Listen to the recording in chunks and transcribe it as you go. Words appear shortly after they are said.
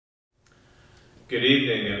Good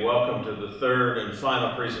evening and welcome to the third and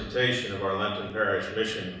final presentation of our Lenten Parish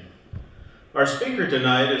Mission. Our speaker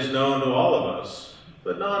tonight is known to all of us,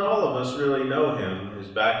 but not all of us really know him, his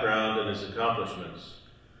background, and his accomplishments.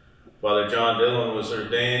 Father John Dillon was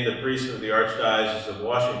ordained the priest of the Archdiocese of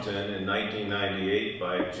Washington in 1998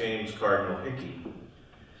 by James Cardinal Hickey.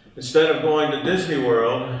 Instead of going to Disney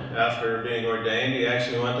World after being ordained, he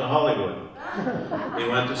actually went to Hollywood. He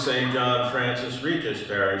went to St. John Francis Regis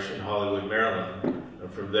Parish in Hollywood, Maryland.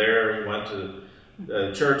 And from there, he went to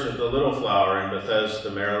the Church of the Little Flower in Bethesda,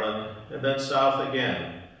 Maryland, and then south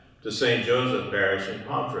again to St. Joseph Parish in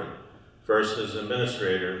Pomfret, first as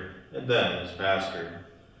administrator and then as pastor.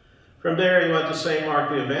 From there, he went to St. Mark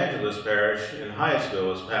the Evangelist Parish in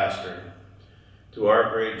Hyattsville as pastor. To our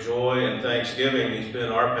great joy and thanksgiving, he's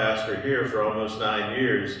been our pastor here for almost 9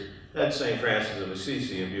 years at St. Francis of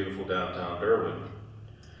Assisi in beautiful downtown Durwood.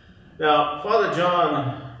 Now, Father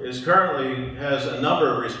John currently has a number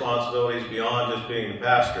of responsibilities beyond just being the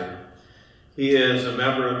pastor. He is a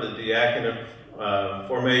member of the Diaconate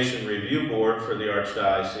Formation Review Board for the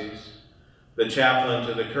Archdiocese, the chaplain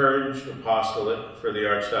to the Courage Apostolate for the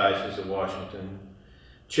Archdiocese of Washington,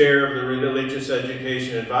 chair of the Religious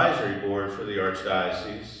Education Advisory Board for the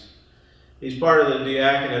Archdiocese. He's part of the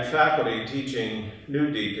diaconate faculty teaching new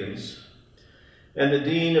deacons, and the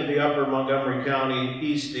dean of the Upper Montgomery County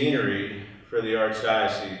East Deanery for the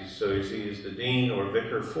Archdiocese. So he is the dean, or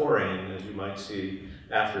vicar forain, as you might see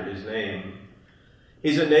after his name.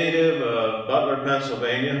 He's a native of Butler,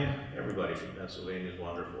 Pennsylvania. Everybody from Pennsylvania is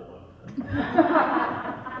wonderful.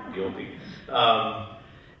 Guilty.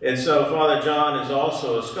 And so Father John is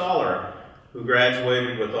also a scholar who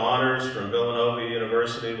graduated with honors from Villanova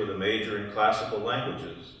University with a major in classical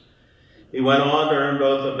languages. He went on to earn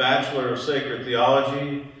both a Bachelor of Sacred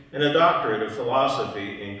Theology and a doctorate of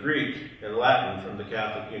philosophy in Greek and Latin from the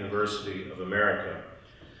Catholic University of America.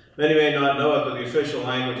 Many may not know it, but the official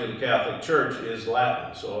language of the Catholic Church is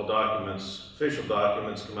Latin, so all documents, official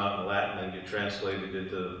documents, come out in Latin and get translated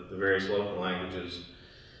into the various local languages.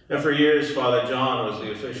 And for years, Father John was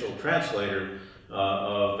the official translator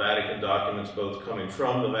of Vatican documents, both coming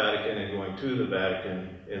from the Vatican and going to the Vatican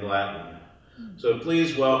in Latin. So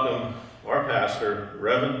please welcome our pastor,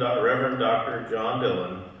 Reverend Dr. John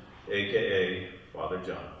Dillon, aka Father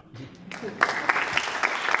John.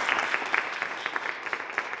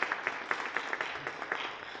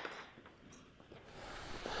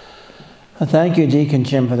 Thank you, Deacon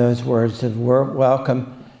Jim, for those words of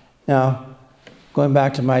welcome. Now, going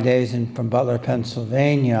back to my days from Butler,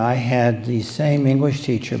 Pennsylvania, I had the same English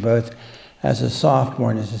teacher both as a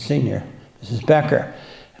sophomore and as a senior, Mrs. Becker.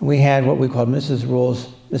 And we had what we called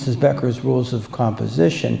Mrs. Becker's Rules of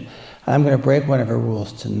Composition. I'm going to break one of her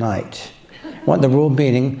rules tonight. The rule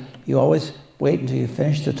being, you always wait until you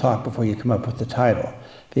finish the talk before you come up with the title,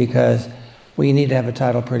 because we need to have a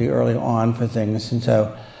title pretty early on for things. And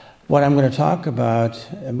so what I'm going to talk about,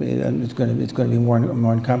 it's going to be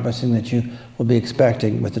more encompassing than you will be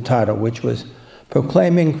expecting with the title, which was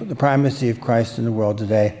Proclaiming the Primacy of Christ in the World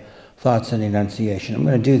Today, Thoughts on the Annunciation. I'm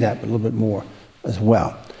going to do that, but a little bit more as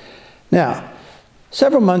well. Now,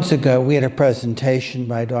 several months ago, we had a presentation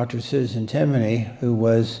by Dr. Susan Timoney, who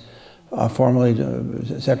was formerly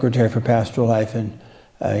the Secretary for Pastoral Life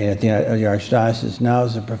at the Archdiocese, now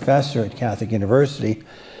is a professor at Catholic University.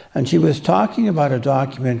 And she was talking about a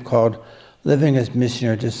document called Living as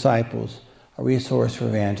Missionary Disciples, a resource for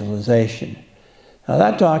evangelization. Now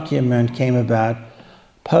that document came about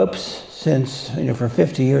popes since, for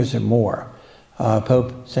 50 years or more.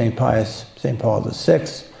 Pope St. Paul VI,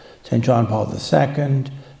 St. John Paul II,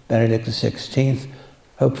 Benedict XVI,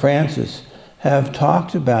 Pope Francis have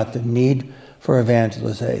talked about the need for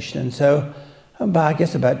evangelization. And so I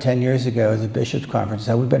guess about 10 years ago, the Bishops' Conference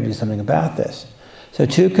said, we better do something about this. So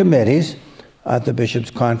 2 committees at the Bishops'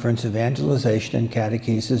 Conference, Evangelization and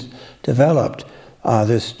Catechesis, developed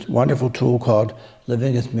this wonderful tool called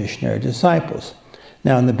Living as Missionary Disciples.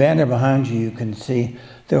 Now, in the banner behind you, you can see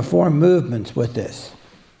there are 4 movements with this.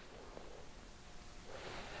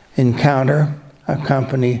 Encounter,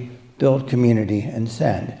 accompany, build community, and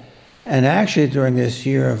send. And actually, during this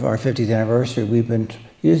year of our 50th anniversary, we've been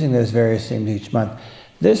using those various themes each month.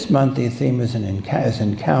 This month, the theme is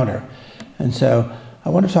encounter. And so I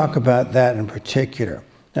want to talk about that in particular.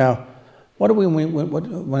 Now, what do we mean,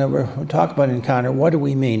 whenever we talk about encounter, what do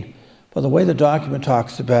we mean? Well, the way the document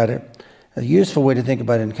talks about it, a useful way to think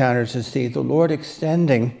about encounter is to see the Lord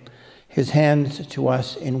extending his hands to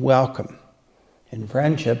us in welcome, in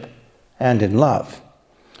friendship, and in love.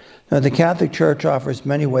 Now, the Catholic Church offers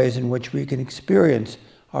many ways in which we can experience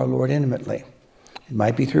our Lord intimately. It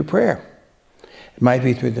might be through prayer. It might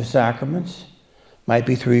be through the sacraments. Might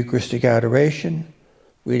be through Eucharistic adoration,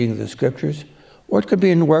 reading of the scriptures, or it could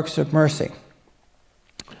be in works of mercy.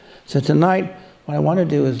 So tonight, what I want to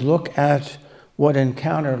do is look at what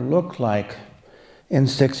encounter looked like in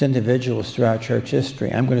 6 individuals throughout church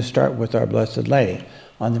history. I'm going to start with our Blessed Lady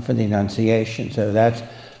for the Annunciation. So that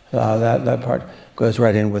part goes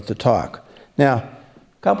right in with the talk. Now,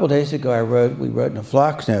 a couple of days ago, we wrote in a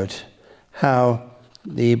flock note how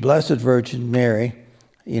the Blessed Virgin Mary,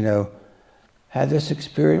 had this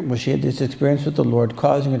experience. She had this experience with the Lord,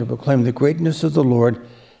 causing her to proclaim the greatness of the Lord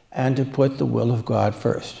and to put the will of God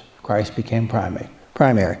first. Christ became primacy.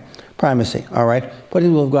 All right, putting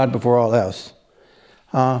the will of God before all else.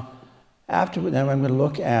 After then, I'm going to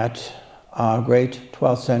look at great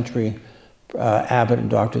 12th century abbot and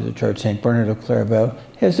doctor of the church, St. Bernard of Clairvaux,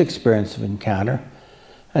 his experience of encounter.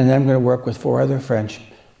 And then I'm going to work with 4 other French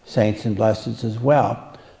saints and blesseds as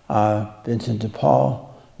well. Vincent de Paul,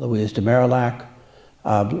 Louise de Marillac,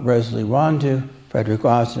 Rosalie Rendu, Frédéric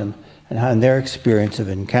Ozanam, and their experience of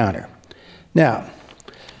encounter. Now,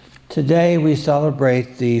 today we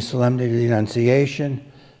celebrate the Solemnity of the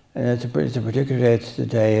Annunciation, and it's a particular day. It's the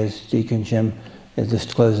day, as Deacon Jim at the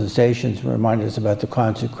close of the stations reminded us about the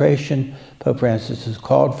consecration Pope Francis has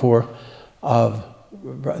called for of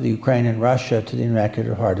the Ukraine and Russia to the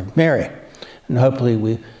Immaculate Heart of Mary. And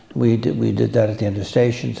hopefully we did that at the end of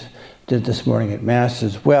stations, did this morning at Mass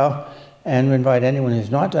as well, and we invite anyone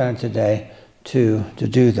who's not done it today to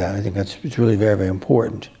do that. I think it's really very, very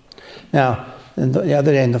important. Now, the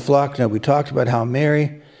other day in the flock note, we talked about how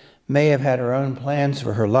Mary may have had her own plans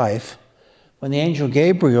for her life when the angel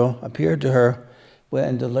Gabriel appeared to her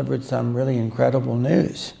and delivered some really incredible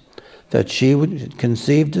news, that she would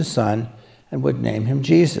conceive a son and would name him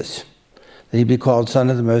Jesus, that he'd be called Son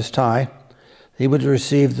of the Most High, that he would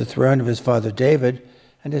receive the throne of his father David,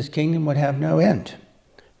 and his kingdom would have no end.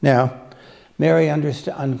 Now, Mary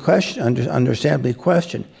understandably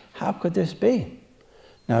questioned, how could this be?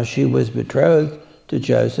 Now, she was betrothed to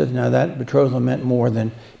Joseph. Now, that betrothal meant more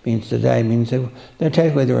than means today. It means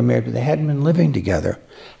technically they were married, but they hadn't been living together.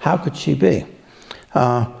 How could she be?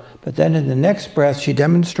 But then in the next breath, she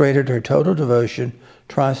demonstrated her total devotion,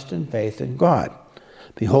 trust, and faith in God.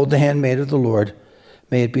 Behold the handmaid of the Lord.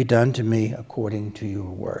 May it be done to me according to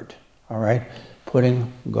your word. All right?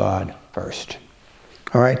 Putting God first.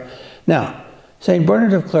 All right? Now, St.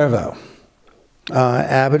 Bernard of Clairvaux,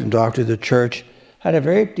 abbot and doctor of the church, had a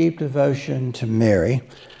very deep devotion to Mary,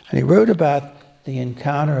 and he wrote about the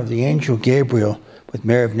encounter of the angel Gabriel with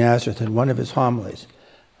Mary of Nazareth in one of his homilies.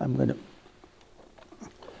 I'm going to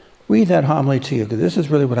read that homily to you, because this is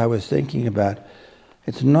really what I was thinking about.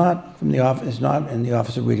 It's not from the office. It's not in the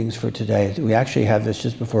office of readings for today. We actually have this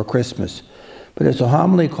just before Christmas, but it's a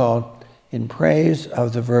homily called "In Praise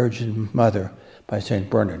of the Virgin Mother" by St.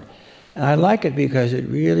 Bernard, and I like it because it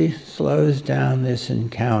really slows down this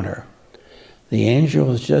encounter. The angel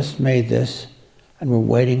has just made this, and we're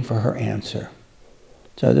waiting for her answer.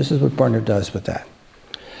 So this is what Bernard does with that.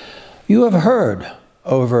 You have heard,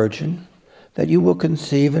 O Virgin, that you will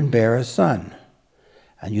conceive and bear a son.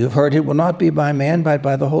 And you have heard it will not be by man, but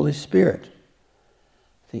by the Holy Spirit.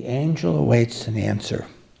 The angel awaits an answer.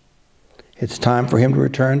 It's time for him to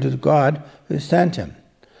return to God who sent him.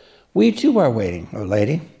 We too are waiting, O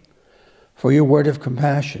Lady, for your word of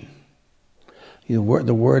compassion.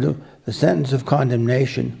 The sentence of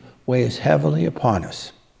condemnation weighs heavily upon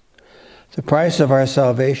us. The price of our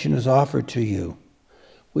salvation is offered to you.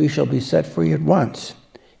 We shall be set free at once,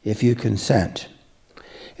 if you consent.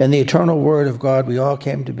 In the eternal word of God we all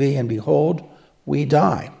came to be, and behold, we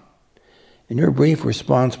die. In your brief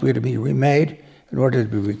response, we are to be remade in order to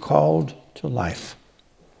be recalled to life.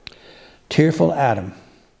 Tearful Adam,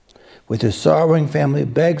 with his sorrowing family,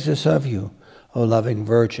 begs this of you, O loving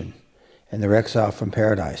Virgin, in their exile from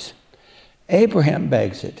paradise. Abraham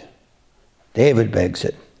begs it. David begs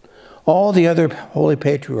it. All the other holy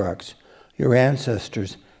patriarchs, your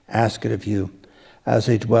ancestors, ask it of you, as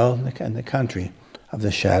they dwell in the country of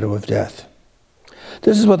the shadow of death.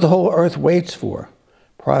 This is what the whole earth waits for,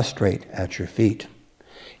 prostrate at your feet.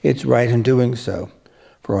 It's right in doing so,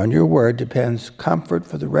 for on your word depends comfort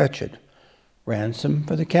for the wretched, ransom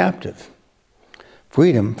for the captive,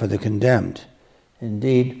 freedom for the condemned,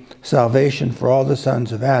 indeed, salvation for all the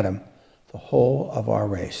sons of Adam, the whole of our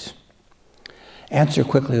race. Answer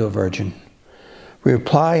quickly, O Virgin.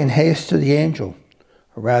 Reply in haste to the angel,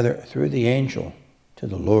 or rather, through the angel, to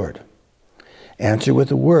the Lord. Answer with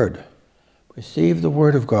the word. Receive the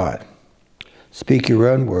word of God. Speak your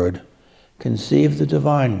own word. Conceive the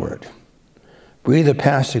divine word. Breathe a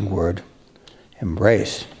passing word.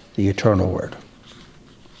 Embrace the eternal word.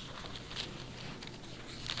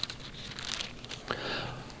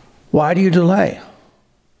 Why do you delay?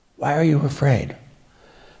 Why are you afraid?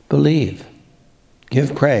 Believe,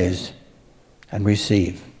 give praise, and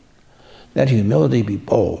receive. Let humility be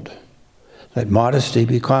bold. Let modesty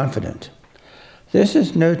be confident. This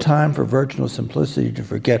is no time for virginal simplicity to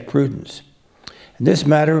forget prudence. In this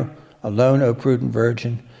matter alone, O prudent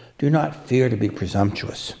virgin, do not fear to be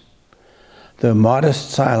presumptuous. Though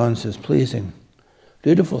modest silence is pleasing,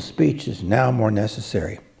 dutiful speech is now more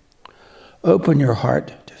necessary. Open your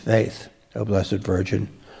heart to faith, O Blessed Virgin,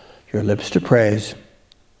 your lips to praise,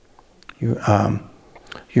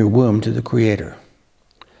 your womb to the Creator.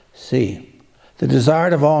 See, the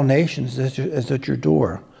desired of all nations is at your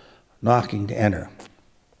door, knocking to enter.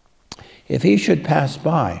 If he should pass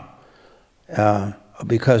by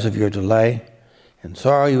because of your delay, in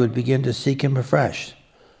sorrow you would begin to seek him afresh,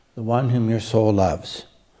 the one whom your soul loves.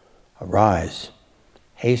 Arise,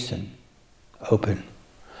 hasten, open.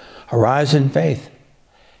 Arise in faith,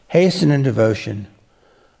 hasten in devotion,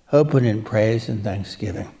 open in praise and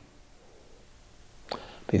thanksgiving.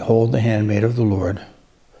 Behold the handmaid of the Lord,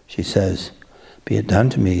 she says, be it done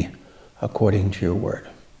to me according to your word.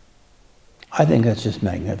 I think that's just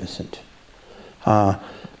magnificent.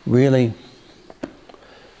 Really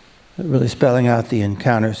spelling out the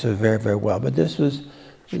encounter so very, very well. But this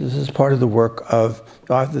is part of the work of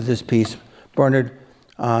the author of this piece. Bernard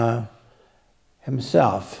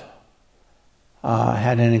himself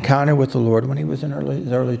had an encounter with the Lord when he was in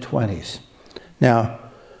his early 20s. Now,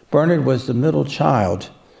 Bernard was the middle child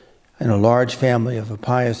in a large family of a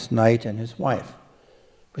pious knight and his wife.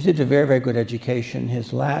 Received a very, very good education.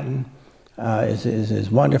 His Latin is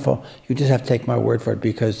wonderful. You just have to take my word for it,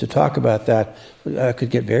 because to talk about that could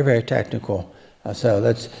get very, very technical. So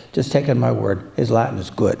let's just take on my word. His Latin is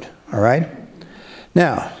good, all right?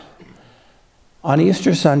 Now, on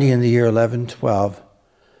Easter Sunday in the year 1112,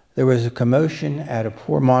 there was a commotion at a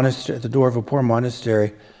poor monastery, at the door of a poor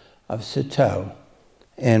monastery of Citeaux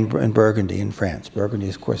in Burgundy, in France. Burgundy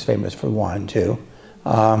is, of course, famous for wine, too.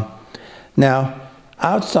 Now,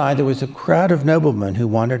 outside, there was a crowd of noblemen who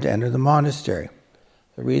wanted to enter the monastery.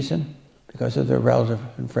 The reason? Because of their relative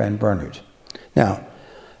and friend Bernard. Now,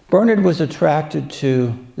 Bernard was attracted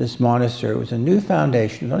to this monastery. It was a new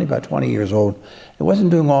foundation. It was only about 20 years old. It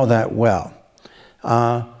wasn't doing all that well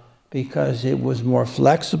because it was more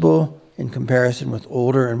flexible in comparison with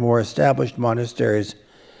older and more established monasteries.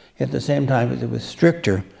 At the same time, it was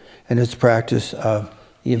stricter in its practice of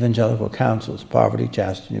the evangelical counsels, poverty,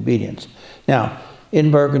 chastity, and obedience. Now,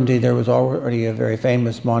 in Burgundy, there was already a very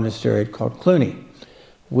famous monastery called Cluny,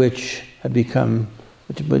 which had been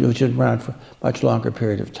around for a much longer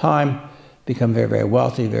period of time, become very, very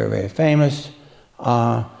wealthy, very, very famous.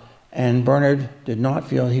 And Bernard did not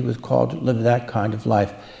feel he was called to live that kind of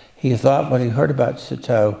life. He thought what he heard about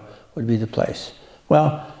Citeaux would be the place.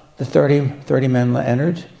 Well, the 30 men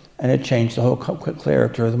entered, and it changed the whole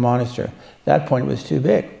character of the monastery. At that point, it was too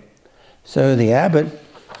big. So the abbot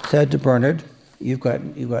said to Bernard, you've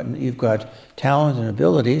got talent and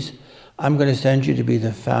abilities. I'm going to send you to be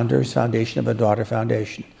the foundation of a daughter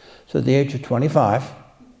foundation. So at the age of 25,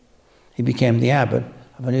 he became the abbot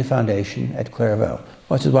of a new foundation at Clairvaux.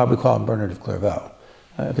 Which is why we call him Bernard of Clairvaux.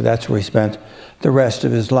 Because that's where he spent the rest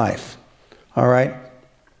of his life. All right?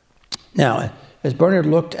 Now, as Bernard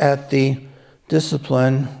looked at the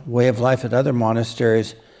discipline, way of life at other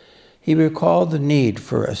monasteries, he recalled the need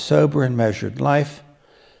for a sober and measured life,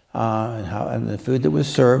 and the food that was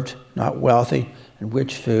served, not wealthy and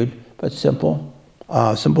rich food, but simple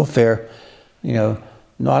fare,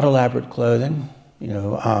 not elaborate clothing,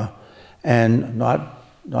 and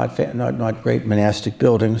not great monastic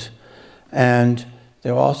buildings, and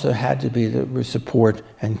there also had to be the support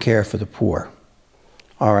and care for the poor.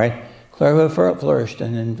 All right, Clairvaux flourished,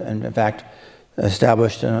 and in fact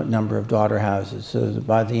established a number of daughter houses. So that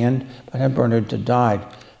by the time Bernard died,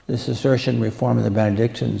 this Cistercian reform of the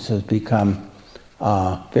Benedictines has become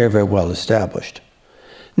very, very well established.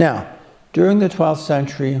 Now, during the 12th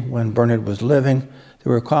century, when Bernard was living,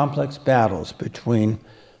 there were complex battles between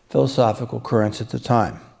philosophical currents at the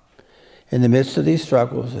time. In the midst of these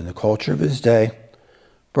struggles in the culture of his day,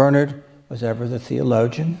 Bernard was ever the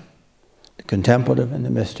theologian, the contemplative, and the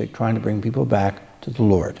mystic, trying to bring people back to the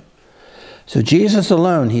Lord. So Jesus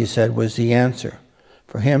alone, he said, was the answer.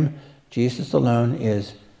 For him, Jesus alone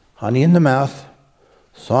is honey in the mouth,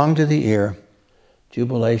 song to the ear,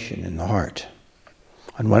 jubilation in the heart.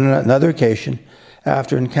 On another occasion,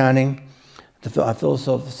 after encountering the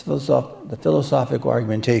philosophical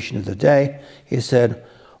argumentation of the day, he said,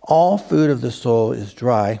 all food of the soul is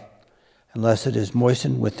dry unless it is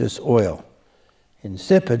moistened with this oil,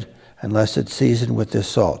 insipid unless it's seasoned with this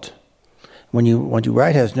salt. When you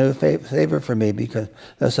write has no savor for me because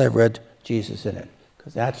thus I've read Jesus in it,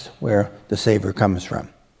 because that's where the savor comes from.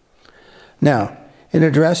 Now, in an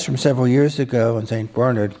address from several years ago on St.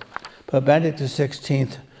 Bernard, Pope Benedict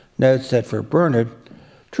XVI notes that for Bernard,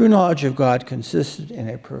 true knowledge of God consisted in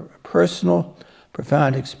a personal,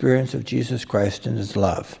 profound experience of Jesus Christ and his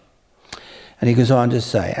love. And he goes on to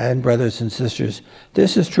say, and brothers and sisters,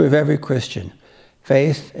 this is true of every Christian.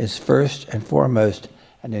 Faith is first and foremost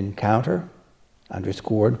an encounter,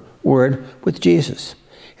 underscored, word with Jesus.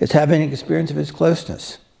 It's having an experience of his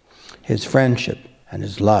closeness, his friendship, and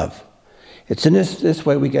his love. It's in this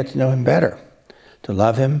way we get to know him better, to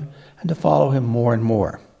love him and to follow him more and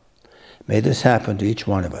more. May this happen to each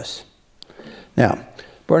one of us. Now,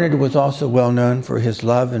 Bernard was also well known for his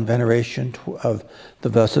love and veneration of the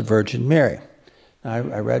Blessed Virgin Mary. Now,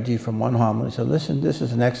 I read to you from one homily, so listen, this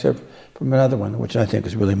is an excerpt from another one, which I think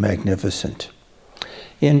is really magnificent.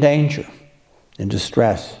 In danger, in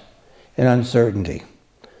distress, in uncertainty,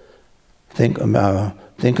 think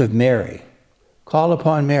of Mary. Call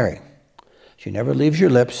upon Mary. She never leaves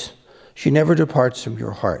your lips. She never departs from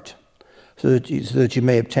your heart. So that you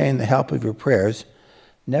may obtain the help of your prayers,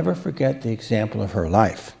 never forget the example of her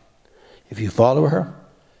life. If you follow her,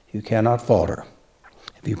 you cannot falter.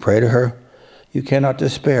 If you pray to her, you cannot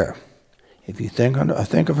despair. If you think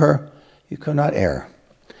of her, you cannot err.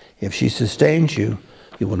 If she sustains you,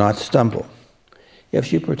 you will not stumble. If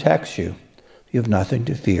she protects you, you have nothing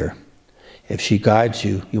to fear. If she guides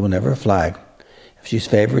you, you will never flag. If she's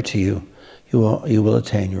favorable to you, you will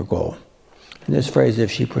attain your goal. And this phrase,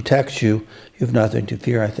 if she protects you, you have nothing to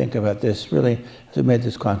fear. I think about this really, as we made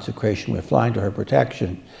this consecration, we're flying to her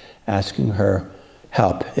protection, asking her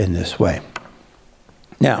help in this way.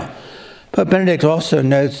 Now, Pope Benedict also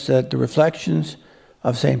notes that the reflections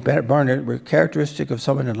of St. Bernard were characteristic of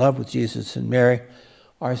someone in love with Jesus and Mary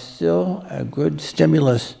are still a good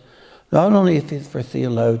stimulus, not only for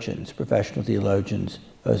theologians, professional theologians,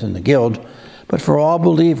 those in the guild, but for all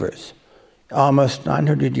believers, almost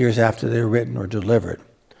 900 years after they were written or delivered.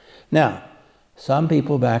 Now, some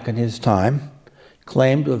people back in his time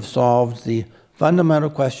claimed to have solved the fundamental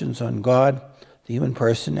questions on God, the human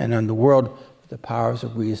person, and on the world with the powers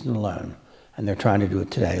of reason alone. And they're trying to do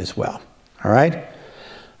it today as well. All right?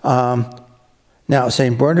 Now,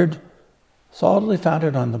 St. Bernard, solidly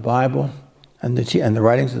founded on the Bible and the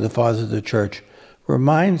writings of the Fathers of the Church,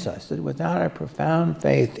 reminds us that without a profound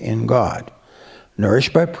faith in God,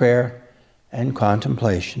 nourished by prayer and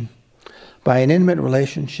contemplation, by an intimate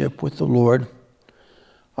relationship with the Lord,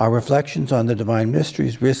 our reflections on the divine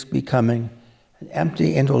mysteries risk becoming an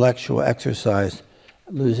empty intellectual exercise,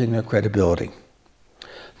 losing their credibility.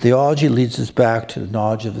 Theology leads us back to the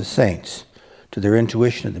knowledge of the saints, to their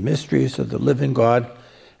intuition of the mysteries of the living God,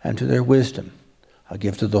 and to their wisdom, a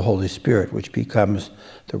gift of the Holy Spirit, which becomes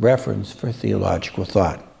the reference for theological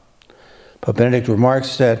thought. Pope Benedict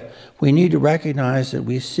remarks that we need to recognize that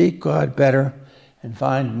we seek God better and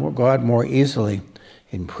find God more easily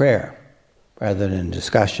in prayer rather than in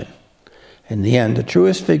discussion. In the end, the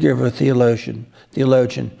truest figure of a theologian and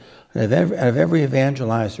of every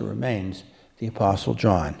evangelizer remains the Apostle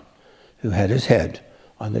John, who had his head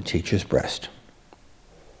on the teacher's breast.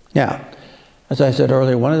 Now, as I said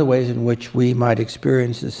earlier, one of the ways in which we might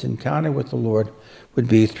experience this encounter with the Lord would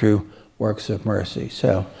be through works of mercy.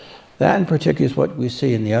 So that in particular is what we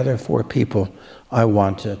see in the other four people I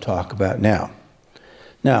want to talk about now.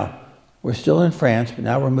 Now, we're still in France, but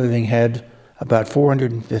now we're moving ahead about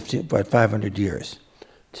 500 years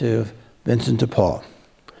to Vincent de Paul.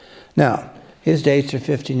 Now, his dates are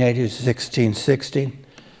 1580 to 1660.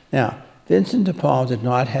 Now, Vincent de Paul did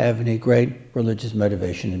not have any great religious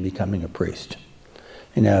motivation in becoming a priest.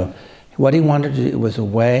 You know, what he wanted to do was a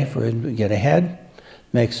way for him to get ahead,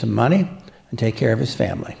 make some money, and take care of his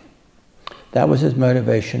family. That was his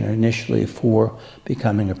motivation initially for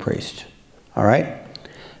becoming a priest. All right?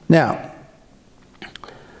 Now,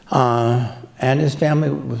 and his family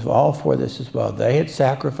was all for this as well. They had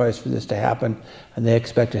sacrificed for this to happen, and they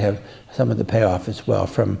expected to have some of the payoff as well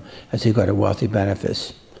as he got a wealthy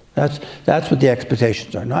benefice. That's what the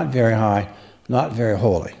expectations are. Not very high, not very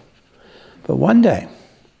holy. But one day,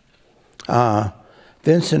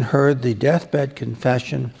 Vincent heard the deathbed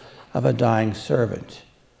confession of a dying servant.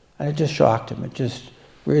 And it just shocked him. It just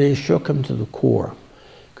really shook him to the core.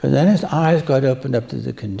 Because then his eyes got opened up to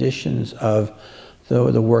the conditions of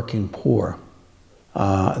the working poor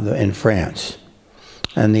in France.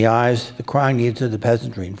 And the crying needs of the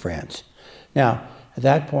peasantry in France. Now, at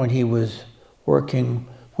that point, he was working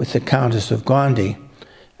with the Countess of Gondy,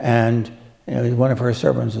 and one of her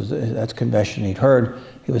servants, that's confession he'd heard,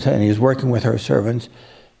 he was working with her servants.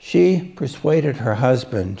 She persuaded her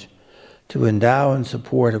husband to endow and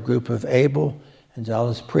support a group of able and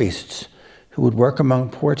zealous priests who would work among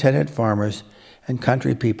poor tenant farmers and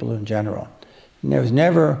country people in general. And there was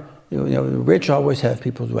never, the rich always have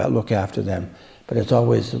people who look after them, but it's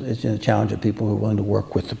always a challenge of people who are willing to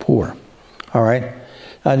work with the poor. All right?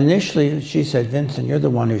 Initially, she said, Vincent, you're the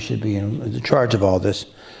one who should be in charge of all this.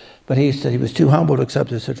 But he said he was too humble to accept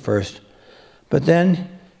this at first. But then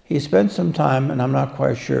he spent some time, and I'm not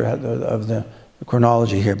quite sure of the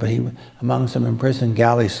chronology here, but he among some imprisoned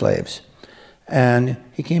galley slaves. And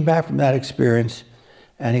he came back from that experience,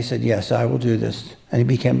 and he said, yes, I will do this. And he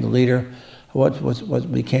became the leader of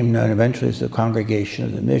what became known eventually as the Congregation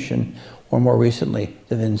of the Mission, or more recently,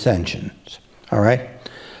 the Vincentians. All right?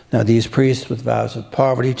 Now, these priests with vows of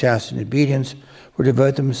poverty, chastity, and obedience would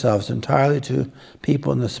devote themselves entirely to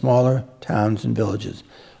people in the smaller towns and villages,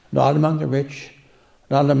 not among the rich,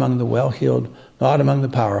 not among the well-heeled, not among the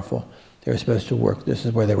powerful. They were supposed to work. This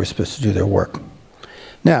is where they were supposed to do their work.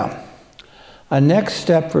 Now, a next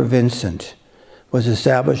step for Vincent was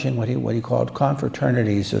establishing what he called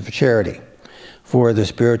confraternities of charity for the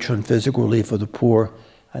spiritual and physical relief of the poor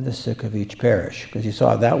and the sick of each parish, because he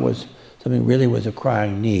saw that was something really was a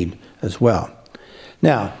crying need as well.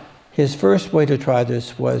 Now, his first way to try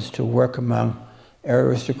this was to work among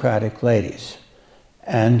aristocratic ladies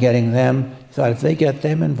and getting them, he thought if they get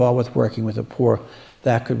them involved with working with the poor,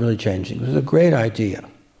 that could really change things. It was a great idea.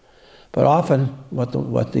 But often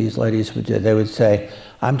what these ladies would do, they would say,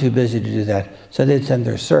 I'm too busy to do that. So they'd send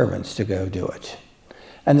their servants to go do it.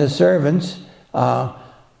 And the servants,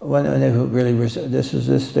 when they really were,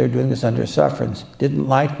 they're doing this under sufferance, didn't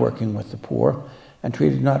like working with the poor and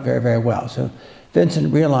treated not very, very well. So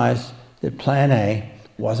Vincent realized that Plan A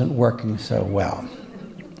wasn't working so well.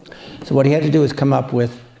 So what he had to do was come up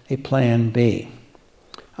with a Plan B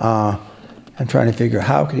and trying to figure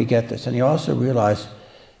how could he get this. And he also realized,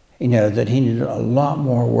 that he needed a lot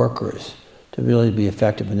more workers to really be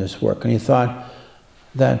effective in this work. And he thought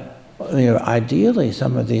that, ideally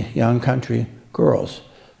some of the young country girls,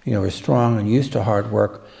 are strong and used to hard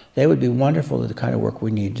work. They would be wonderful at the kind of work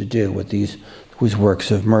we need to do with these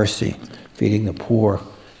works of mercy, feeding the poor,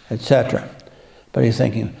 etc. But he's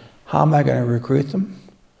thinking, how am I going to recruit them?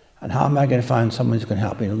 And how am I going to find someone who's going to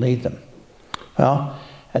help me to lead them? Well,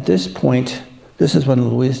 at this point, this is when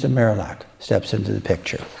Louise de Marillac steps into the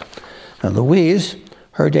picture. Now, Louise,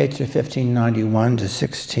 her dates are 1591 to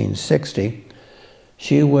 1660.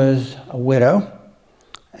 She was a widow,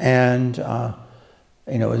 and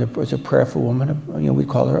was a prayerful woman. We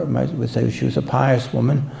call her, I would say she was a pious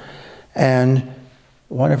woman. And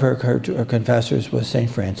one of her confessors was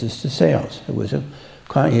St. Francis de Sales, who was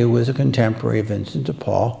a contemporary of Vincent de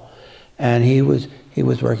Paul. And he was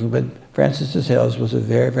working, but Francis de Sales was a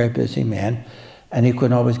very, very busy man, and he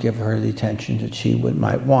couldn't always give her the attention that she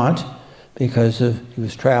might want because he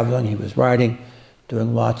was traveling, he was writing,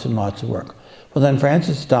 doing lots and lots of work. Well, then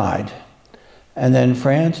Francis died, and then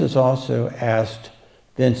Francis also asked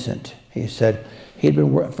Vincent. He said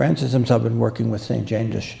Francis himself had been working with St. Jane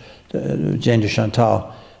de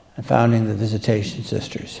Chantal and founding the Visitation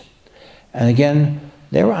Sisters. And again,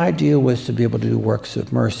 their idea was to be able to do works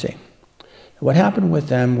of mercy. What happened with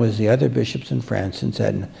them was the other bishops in France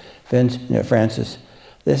said, Francis,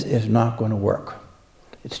 this is not going to work.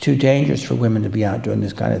 It's too dangerous for women to be out doing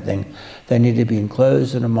this kind of thing. They need to be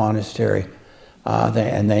enclosed in a monastery,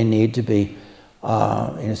 and they need to be,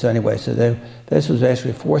 so anyway, this was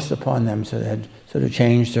actually forced upon them, so they had sort of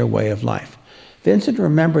changed their way of life. Vincent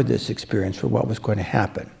remembered this experience for what was going to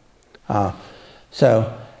happen.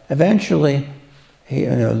 So eventually,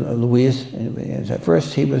 Louise, at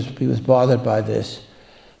first he was bothered by this,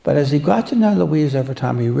 but as he got to know Louise over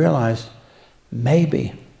time, he realized,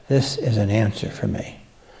 maybe this is an answer for me.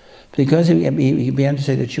 Because he began to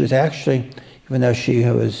say that she was actually, even though she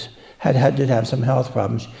did have some health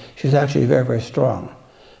problems, she was actually very, very strong.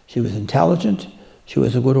 She was intelligent, she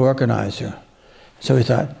was a good organizer. So he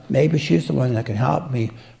thought, maybe she's the one that can help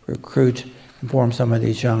me recruit and form some of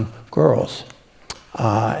these young girls.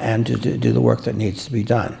 And to do the work that needs to be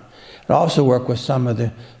done. And also work with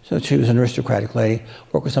so she was an aristocratic lady,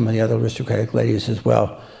 work with some of the other aristocratic ladies as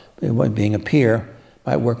well. Being a peer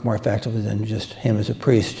might work more effectively than just him as a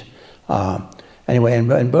priest. Anyway,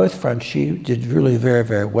 in both fronts, she did really very,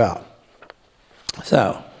 very well.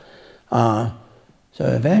 So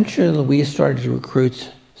eventually Louise started to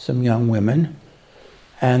recruit some young women,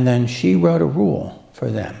 and then she wrote a rule for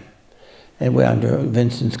them, anyway, under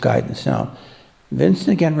Vincent's guidance. Now, Vincent,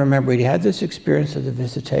 again, remember, he had this experience of the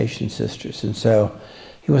Visitation Sisters, and so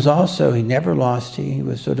he was also, he never lost, he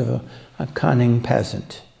was sort of a cunning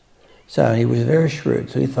peasant. So he was very shrewd.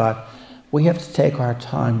 So he thought, we have to take our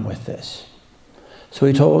time with this. So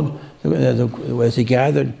he told, as he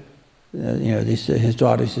gathered, his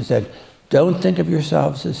daughters, he said, don't think of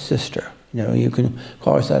yourselves as sister. You can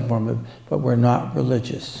call us that form, but we're not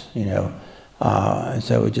religious. And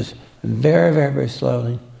so we just very, very, very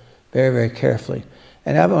slowly, very, very carefully,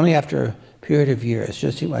 and only after a period of years.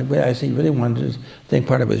 Just he really wanted to think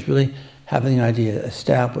part of it was really having the idea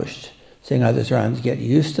established, seeing others around, to get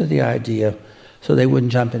used to the idea, so they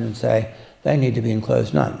wouldn't jump in and say they need to be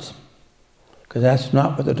enclosed nuns, because that's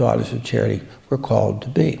not what the Daughters of Charity were called to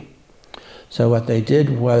be. So what they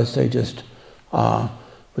did was they just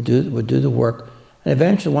would do the work. And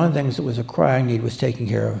eventually, one of the things that was a crying need was taking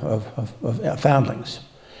care of foundlings.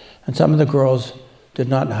 And some of the girls did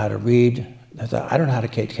not know how to read. They thought, I don't know how to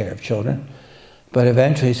take care of children. But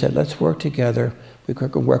eventually he said, let's work together. We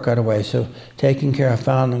could work out a way. So taking care of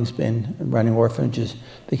foundlings and running orphanages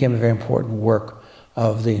became a very important work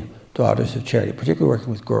of the Daughters of Charity, particularly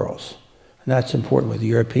working with girls. And that's important with the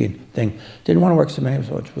European thing. Didn't want to work so many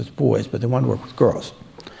with boys, but they wanted to work with girls.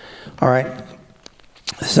 All right.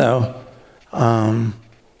 So,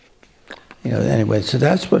 anyway, so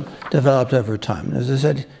that's what developed over time. And as I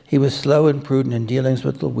said, he was slow and prudent in dealings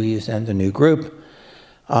with Louise and the new group.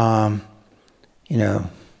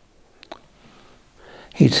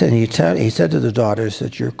 He said to the daughters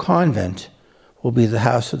that your convent will be the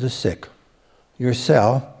house of the sick, your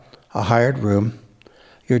cell, a hired room,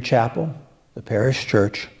 your chapel, the parish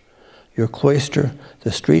church, your cloister,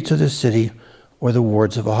 the streets of the city, or the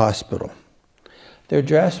wards of a hospital. Their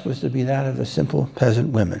dress was to be that of the simple peasant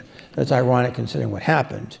women. That's ironic considering what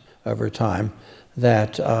happened over time,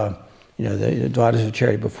 that the Daughters of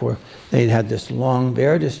Charity, before, they had this long,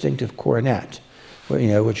 very distinctive coronet,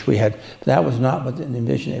 which we had. But that was not what they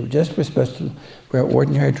envisioned. They were supposed to wear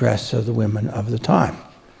ordinary dress of the women of the time.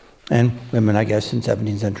 And women, I guess, in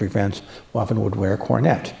 17th century France often would wear a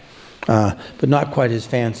coronet, but not quite as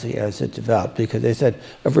fancy as it developed, because they said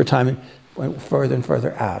over time it went further and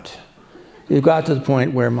further out. It got to the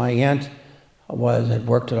point where my aunt had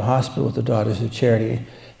worked at a hospital with the Daughters of Charity.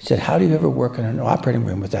 She said, how do you ever work in an operating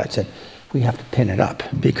room with that? I said, we have to pin it up,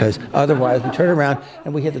 because otherwise we turn around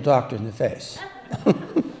and we hit the doctor in the face.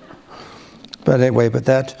 But anyway,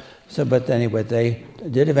 they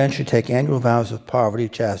did eventually take annual vows of poverty,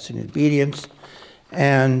 chastity, and obedience,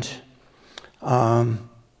 and then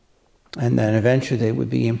eventually they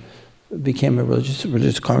became a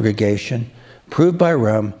religious congregation, approved by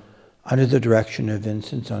Rome, under the direction of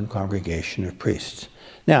Vincent's own congregation of priests.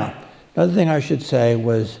 Now, another thing I should say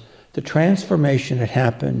was the transformation that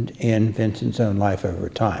happened in Vincent's own life over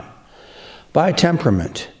time. By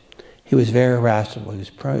temperament, he was very irascible. He was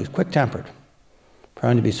quick-tempered,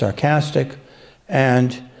 prone to be sarcastic,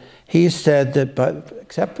 and he said that, but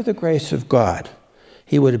except for the grace of God,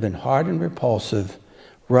 he would have been hard and repulsive,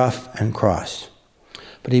 rough and cross.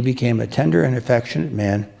 But he became a tender and affectionate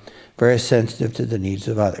man, very sensitive to the needs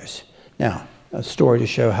of others. Now, a story to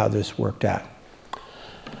show how this worked out.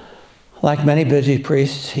 Like many busy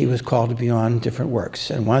priests, he was called to be on different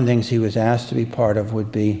works. And one of the things he was asked to be part of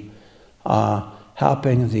would be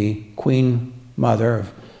helping the Queen Mother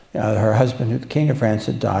of her husband, the King of France,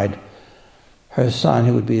 had died. Her son,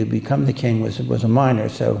 who would become the king, was a minor,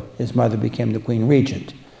 so his mother became the Queen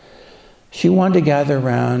Regent. She wanted to gather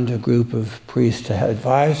around a group of priests to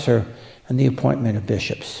advise her in the appointment of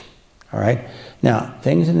bishops. All right? Now,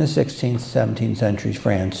 things in the 16th, 17th centuries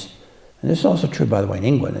France, and this is also true, by the way, in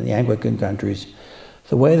England and the Anglican countries,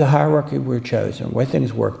 the way the hierarchy were chosen, the way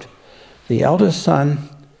things worked, the eldest son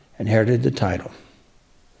inherited the title.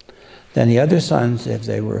 Then the other sons, if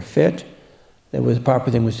they were fit, the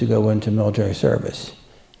proper thing was to go into military service.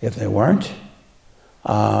 If they weren't,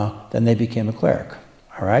 then they became a cleric.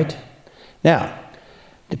 All right? Now,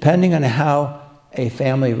 depending on how a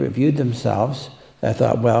family reviewed themselves, they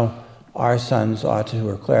thought, well, our sons who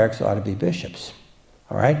are clerics ought to be bishops.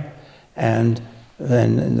 All right? And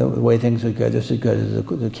then the way things would go, this would go to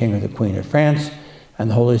the king or the queen of France, and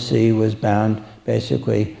the Holy See was bound,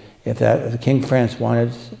 basically, if the king of France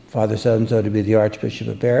wanted Father so-and-so to be the Archbishop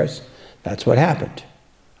of Paris, that's what happened.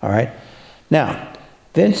 All right? Now,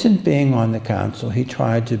 Vincent being on the council, he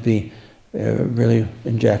tried to really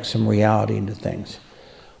inject some reality into things.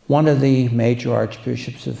 One of the major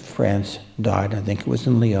archbishops of France died. I think it was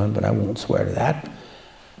in Lyon, but I won't swear to that.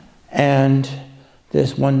 And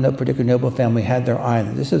this one particular noble family had their eye on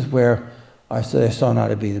it. This is where they saw not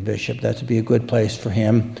to be the bishop. That would be a good place for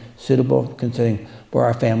him, suitable considering where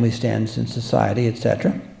our family stands in society,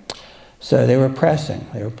 etc. So they were pressing.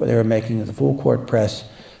 They were making the full court press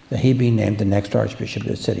that he be named the next archbishop of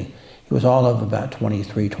the city. He was all of about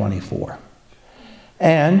 23, 24.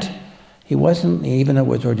 And he wasn't, even though he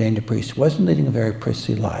was ordained a priest, he wasn't leading a very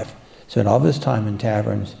priestly life. Spent all of his time in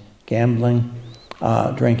taverns, gambling,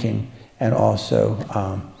 drinking, and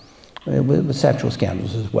also with sexual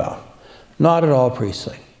scandals as well. Not at all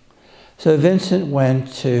priestly. So Vincent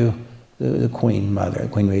went to the Queen Mother, the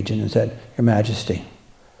Queen Regent, and said, Your Majesty,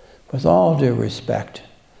 with all due respect,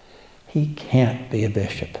 he can't be a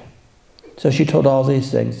bishop. So she told all these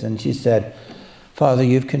things, and she said, Father,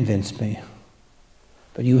 you've convinced me,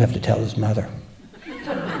 but you have to tell his mother.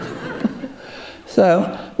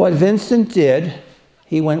 So what Vincent did,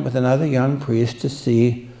 he went with another young priest to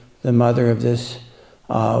see the mother of this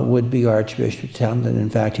would-be archbishop, to tell him that in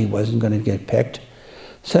fact he wasn't going to get picked.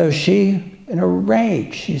 So she, in a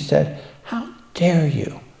rage, she said, How dare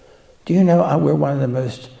you? Do you know we're one of the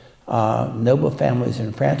most noble families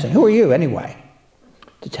in France, and who are you anyway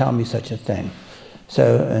to tell me such a thing?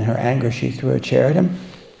 So in her anger, she threw a chair at him,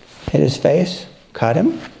 hit his face, cut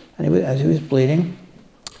him, and as he was bleeding,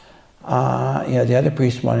 the other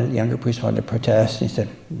priest the younger priest wanted to protest, and he said,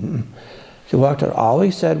 She walked out. All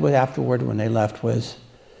he said afterward when they left was,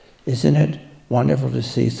 Isn't it wonderful to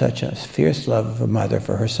see such a fierce love of a mother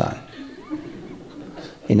for her son?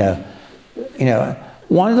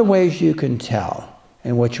 One of the ways you can tell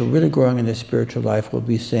and what you're really growing in the spiritual life will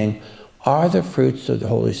be seeing, are the fruits of the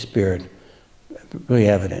Holy Spirit really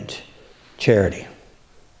evident? Charity,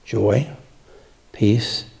 joy,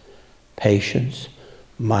 peace, patience,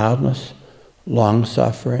 mildness,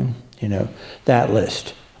 long-suffering, that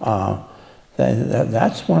list.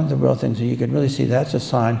 That's one of the real things that you can really see. That's a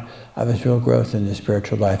sign of his real growth in the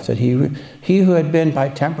spiritual life, that he who had been by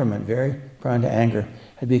temperament very prone to anger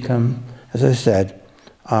had become, as I said,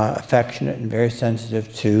 affectionate and very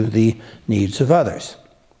sensitive to the needs of others.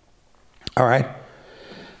 All right.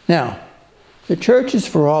 Now, the church is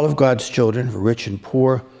for all of God's children, for rich and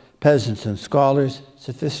poor, peasants and scholars,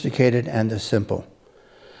 sophisticated and the simple.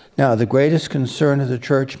 Now, the greatest concern of the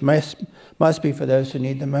church must be for those who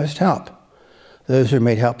need the most help, those who are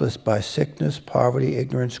made helpless by sickness, poverty,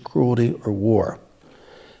 ignorance, cruelty, or war.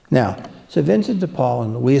 Now, so Vincent de Paul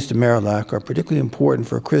and Louise de Marillac are particularly important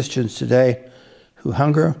for Christians today when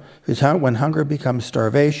hunger becomes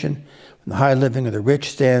starvation, when the high living of the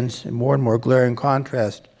rich stands in more and more glaring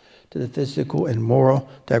contrast to the physical and moral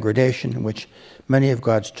degradation in which many of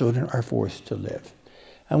God's children are forced to live.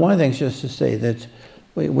 And one of the things, just to say that,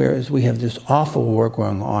 whereas we have this awful war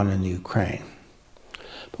going on in the Ukraine,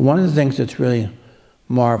 but one of the things that's really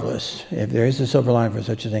marvelous, if there is a silver lining for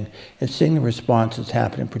such a thing, is seeing the response that's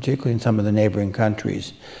happening, particularly in some of the neighboring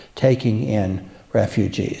countries, taking in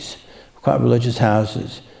refugees, religious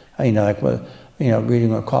houses.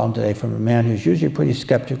 Reading a column today from a man who's usually pretty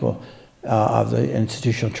skeptical of the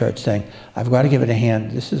institutional church, saying, I've got to give it a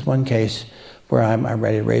hand. This is one case where I'm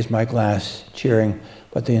ready to raise my glass, cheering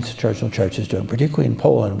what the institutional church is doing, particularly in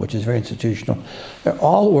Poland, which is very institutional. They're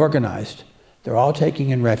all organized. They're all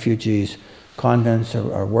taking in refugees. Convents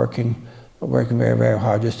are working very, very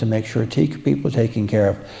hard just to make sure people are taken care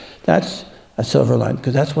of. That's a silver line,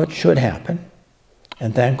 because that's what should happen.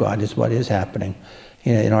 And thank God is what is happening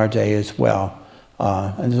in our day as well.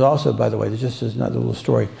 And there's also, by the way, there's just another little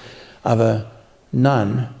story of a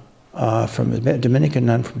nun, a Dominican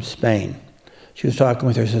nun from Spain. She was talking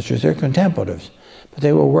with her sisters. They're contemplatives, but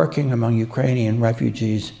they were working among Ukrainian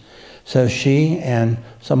refugees. So she and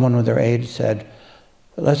someone with their aide said,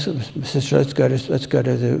 Sister, let's go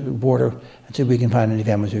to the border and see if we can find any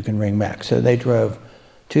families who can bring back. So they drove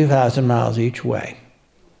 2,000 miles each way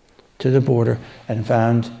to the border and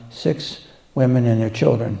found 6 women and their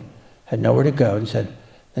children had nowhere to go, and said,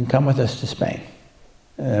 then come with us to Spain.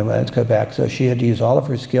 Let's go back. So she had to use all of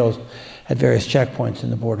her skills at various checkpoints in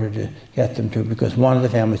the border to get them through, because one of the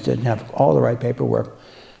families didn't have all the right paperwork.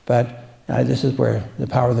 But this is where the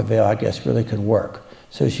power of the veil, I guess, really could work.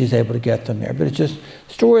 So she's able to get them there. But it's just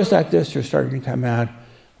stories like this are starting to come out.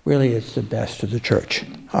 Really, it's the best of the church.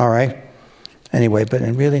 All right? Anyway, but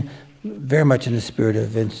really very much in the spirit of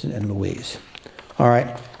Vincent and Louise. All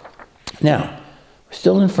right? Now, we're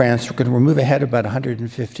still in France. We're move ahead about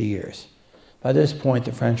 150 years. By this point,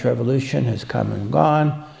 the French Revolution has come and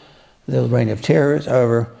gone. The reign of terror is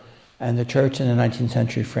over. And the church in the 19th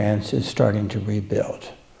century France is starting to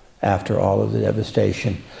rebuild after all of the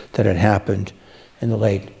devastation that had happened in the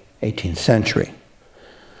late 18th century.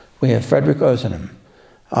 We have Frédéric Ozanam,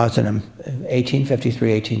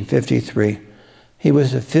 1853. He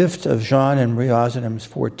was the 5th of Jean and Marie Ozanam's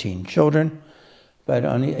 14 children, but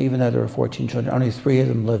even though there were 14 children, only 3 of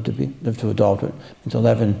them lived to adulthood. Means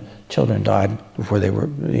 11 children died before they were,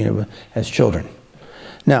 as children.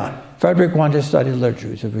 Now, Frédéric wanted to study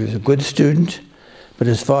literature. He was a good student, but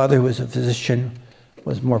his father, who was a physician,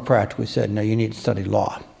 was more practical. He said, no, you need to study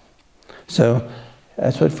law. So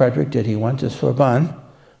that's what Frédéric did. He went to Sorbonne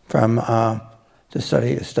to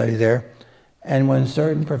study there. And when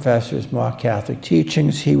certain professors mocked Catholic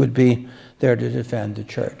teachings, he would be there to defend the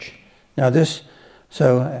church. Now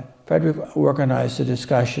so Frédéric organized a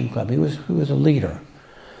discussion club. He was a leader.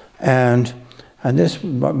 And this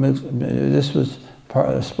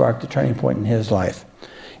sparked the turning point in his life.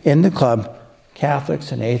 In the club,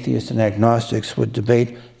 Catholics and atheists and agnostics would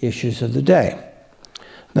debate issues of the day.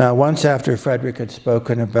 Now, once after Frédéric had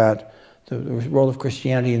spoken about the role of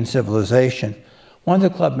Christianity in civilization, one of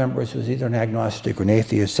the club members, who was either an agnostic or an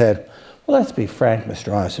atheist, said, well, let's be frank,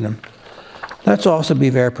 Mr. Ozanam. Let's also be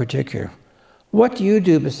very particular. What do you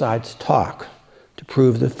do besides talk to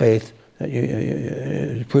prove the faith that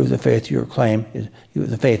the faith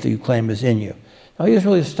that you claim is in you? Now, he was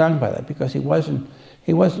really stung by that because there was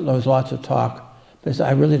lots of talk, but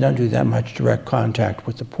I really don't do that much direct contact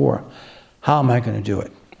with the poor. How am I going to do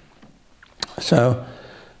it? So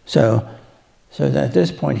at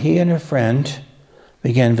this point, he and a friend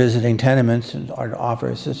began visiting tenements and to offer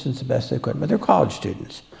assistance the best they could. But they're college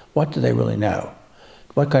students. What do they really know?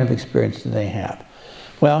 What kind of experience do they have?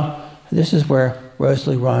 Well, this is where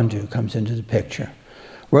Rosalie Rendu comes into the picture.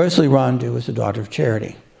 Rosalie Rendu was the daughter of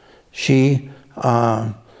charity. She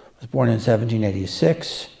was born in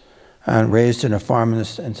 1786 and raised in a farm in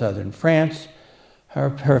southern France.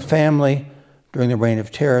 Her family, during the Reign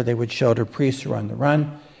of Terror, they would shelter priests who were on the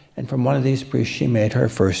run, and from one of these priests she made her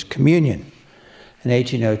first communion. In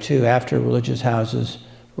 1802, after religious houses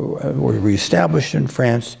were reestablished in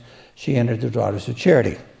France, she entered the Daughters of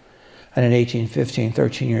Charity. And in 1815,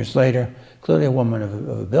 13 years later, clearly a woman of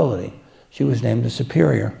ability, she was named the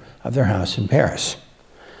superior of their house in Paris.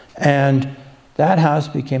 And that house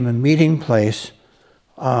became a meeting place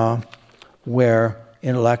where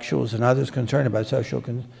intellectuals and others concerned about social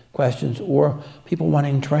questions or people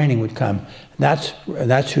wanting training would come. And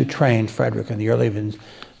that's who trained Frédéric in the early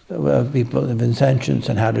people, the Vincentians,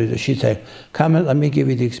 and how to do this. She'd say, come and let me give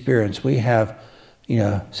you the experience. We have,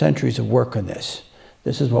 centuries of work on this.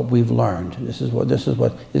 This is what we've learned. These are the kind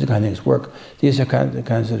of things work. These are the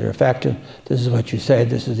kinds that are effective. This is what you say.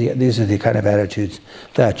 These are the kind of attitudes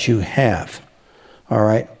that you have. All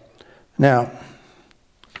right. Now,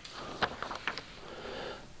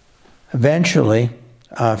 eventually,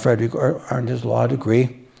 Frédéric earned his law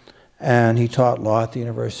degree, and he taught law at the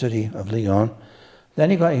University of Lyon. Then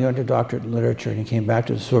he earned a doctorate in literature, and he came back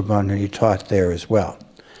to the Sorbonne, and he taught there as well.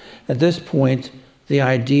 At this point, the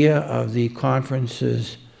idea of the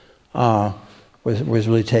conferences was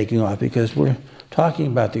really taking off, because we're talking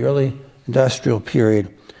about the early industrial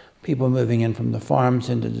period, people moving in from the farms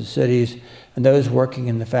into the cities, and those working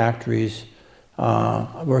in the factories,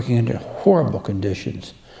 working under horrible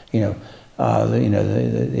conditions. The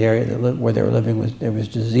area where they were living was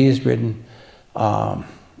disease-ridden. There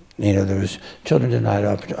was children denied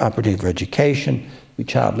opportunity for education,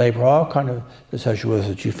 child labor, all kind of the social ills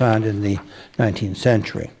that you found in the 19th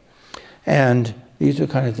century. And these are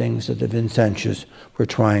the kind of things that the Vincentians were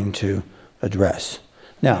trying to address.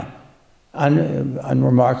 Now,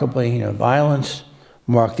 unremarkably, violence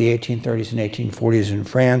marked the 1830s and 1840s in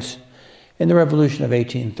France. In the Revolution of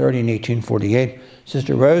 1830 and 1848,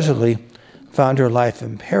 Sister Rosalie found her life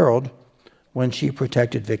imperiled when she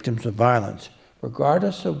protected victims of violence,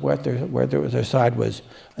 regardless of whether their side was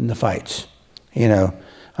in the fights.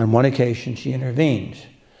 On one occasion she intervened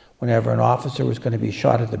whenever an officer was going to be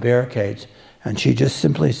shot at the barricades, and she just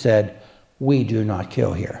simply said, "We do not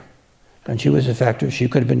kill here." And she was effective. She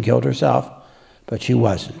could have been killed herself, but she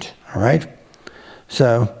wasn't, all right?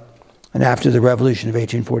 So, and after the Revolution of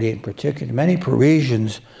 1848 in particular, many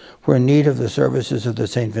Parisians were in need of the services of the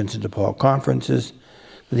St. Vincent de Paul conferences.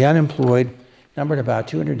 The unemployed numbered about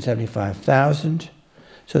 275,000.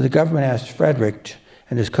 So the government asked Frédéric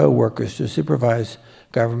and his co-workers to supervise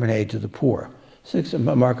government aid to the poor. A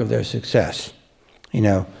mark of their success.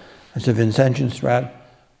 As the Vincentians throughout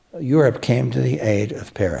Europe came to the aid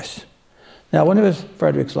of Paris. Now, one of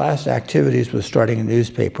Frédéric's last activities was starting a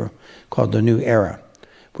newspaper called The New Era,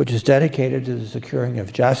 which is dedicated to the securing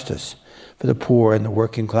of justice for the poor and the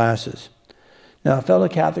working classes. Now, fellow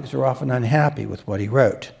Catholics are often unhappy with what he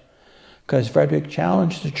wrote, because Frédéric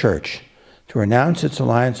challenged the Church to renounce its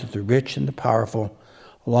alliance with the rich and the powerful,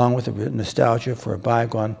 along with the nostalgia for a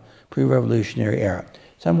bygone pre-revolutionary era.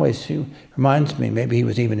 In some ways, he reminds me, maybe he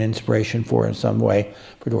was even inspiration in some way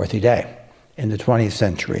for Dorothy Day in the 20th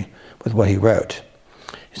century with what he wrote.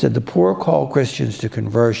 He said, "The poor call Christians to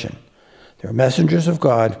conversion. They're messengers of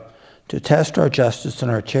God to test our justice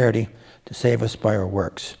and our charity, to save us by our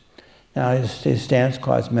works. Now, his stance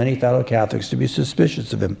caused many fellow Catholics to be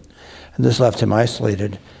suspicious of him, and this left him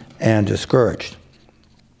isolated and discouraged.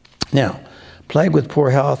 Now, plagued with poor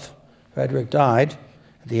health, Frédéric died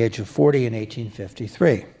at the age of 40 in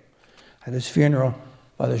 1853. At his funeral,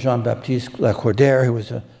 Father Jean-Baptiste Lacordaire, who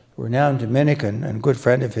was a renowned Dominican and good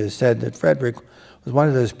friend of his, said that Frédéric was one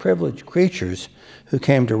of those privileged creatures who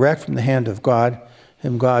came direct from the hand of God,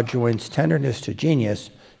 whom God joins tenderness to genius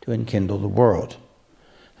to enkindle the world.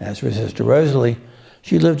 As for Sister Rosalie,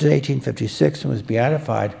 she lived in 1856 and was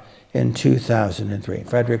beatified in 2003.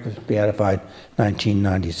 Frédéric was beatified in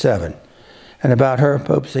 1997. And about her,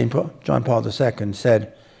 Pope St. John Paul II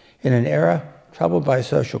said, "In an era troubled by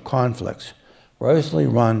social conflicts, Rosalie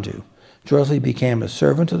Rendu joyfully became a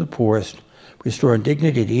servant of the poorest, restoring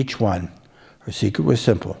dignity to each one. Her secret was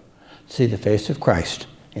simple: see the face of Christ,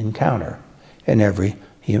 encounter in every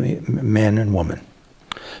man and woman."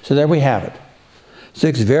 So there we have it.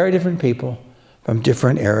 6 very different people from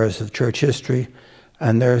different eras of church history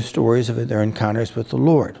and their stories of their encounters with the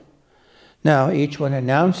Lord. Now, each one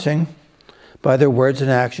announcing by their words and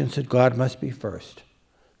actions that God must be first,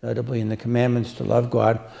 notably in the commandments to love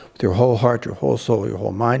God with your whole heart, your whole soul, your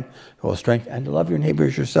whole mind, your whole strength, and to love your neighbor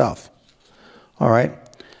as yourself. All right?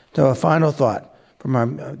 So a final thought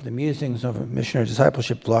from the musings of a missionary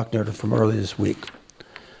discipleship block noted from early this week.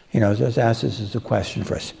 Just ask this as a question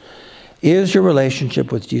for us. Is your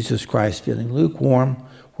relationship with Jesus Christ feeling lukewarm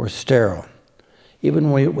or sterile?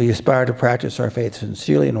 Even when we aspire to practice our faith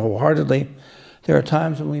sincerely and wholeheartedly, there are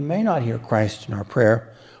times when we may not hear Christ in our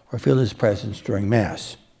prayer or feel his presence during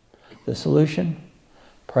Mass. The solution?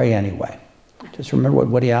 Pray anyway. Just remember what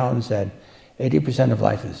Woody Allen said, 80% of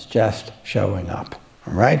life is just showing up,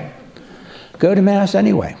 all right? Go to Mass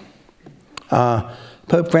anyway.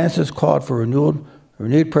 Pope Francis called for a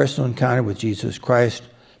renewed personal encounter with Jesus Christ,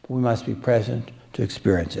 but we must be present to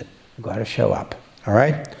experience it. We've got to show up, all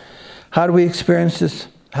right? How do we experience this?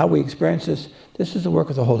 How we experience this? This is the work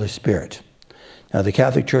of the Holy Spirit. Now, the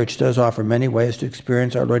Catholic Church does offer many ways to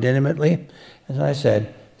experience our Lord intimately. As I said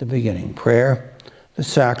at the beginning, prayer, the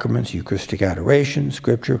sacraments, Eucharistic adoration,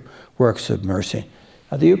 Scripture, works of mercy.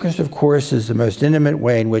 Now, the Eucharist, of course, is the most intimate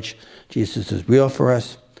way in which Jesus is real for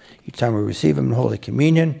us. Each time we receive him in Holy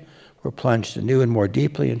Communion, we're plunged anew and more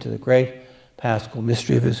deeply into the great paschal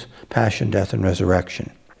mystery of his passion, death, and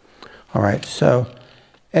resurrection. All right, so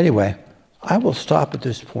anyway, I will stop at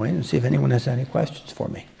this point and see if anyone has any questions for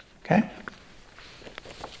me, okay?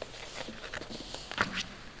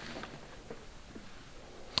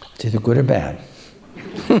 It's either good or bad.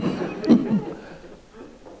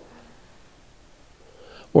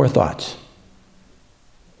 Or thoughts.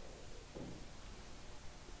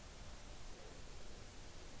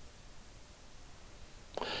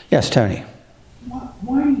 Yes, Tony.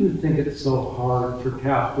 Why do you think it's so hard for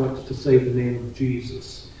Catholics to say the name of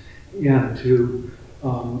Jesus and to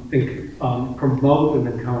promote an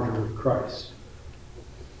encounter with Christ?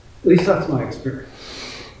 At least that's my experience.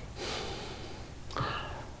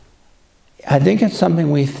 I think it's something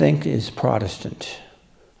we think is Protestant.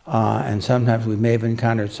 And sometimes we may have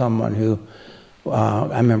encountered someone who,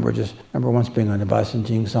 I remember once being on a bus and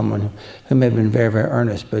seeing someone who may have been very, very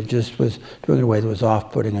earnest, but just was doing it in a way that was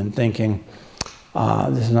off-putting and thinking,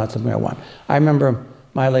 this is not something I want. I remember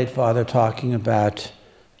my late father talking about,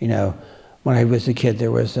 when I was a kid,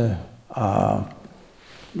 there was a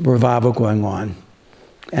revival going on,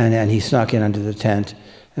 and he snuck in under the tent.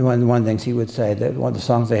 And one of the things he would say, that one of the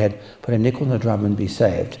songs they had, put a nickel in the drum and be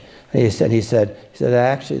saved. And he said,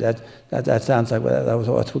 actually, that sounds like that was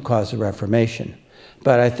what caused the Reformation.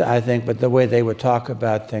 But I think the way they would talk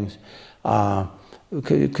about things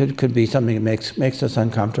could be something that makes us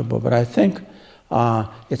uncomfortable. But I think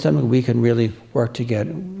it's something we can really work to get.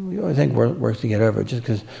 Work to get over. Just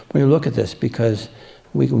because when you look at this, because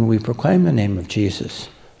when we proclaim the name of Jesus,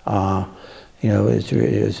 as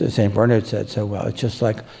St. Bernard said so well, it's just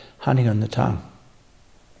like honey on the tongue.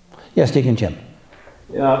 Yes, Deacon Jim.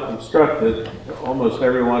 Yeah, I'm struck that almost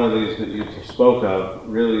every one of these that you spoke of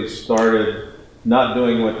really started not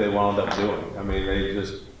doing what they wound up doing. I mean,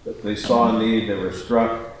 they saw a need, they were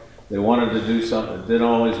struck, they wanted to do something. It didn't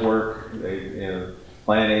always work.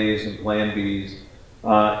 Plan A's and Plan B's.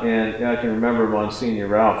 And I can remember Monsignor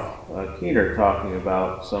Ralph Keener talking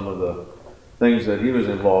about some of the things that he was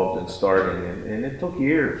involved in starting, and it took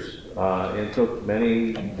years. It took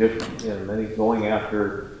many different, many going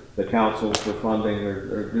after the councils for funding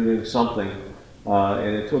or doing something,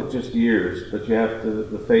 and it took just years. But you have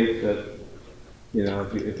the faith that,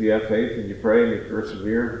 if you have faith and you pray and you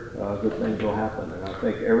persevere, good things will happen. And I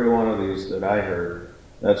think every one of these that I heard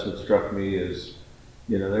that's what struck me is,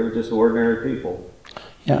 you know, they were just ordinary people.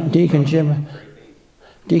 Yeah, Deacon Jim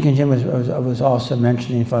was also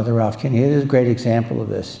mentioning Father Ralph Kinney. He is a great example of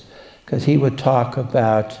this, because he would talk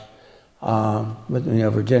about, with me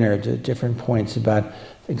over dinner, at different points about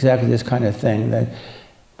exactly this kind of thing, that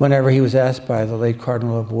whenever he was asked by the late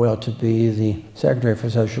Cardinal of Boyle to be the Secretary for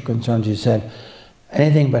Social Concerns, he said,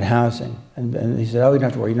 anything but housing. And he said, oh, you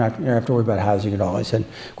don't have to worry, you don't have to worry about housing at all. He said,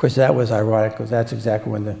 of course, that was ironic, because that's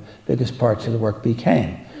exactly when the biggest parts of the work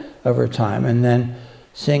became over time. And then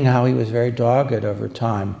seeing how he was very dogged over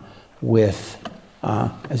time with,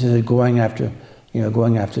 as I said, going after,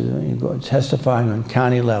 testifying on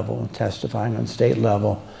county level, testifying on state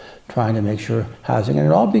level, trying to make sure housing. And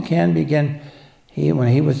it all began, when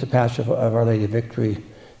he was the pastor of Our Lady of Victory,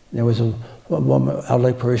 there was a woman,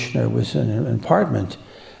 elderly parishioner, was in an apartment,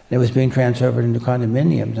 and it was being transferred into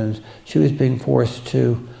condominiums, and she was being forced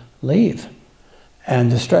to leave.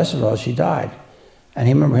 And the stress of it all, she died. And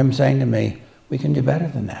he remember him saying to me, we can do better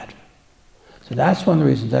than that. So that's one of the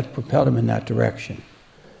reasons that propelled him in that direction.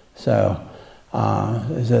 So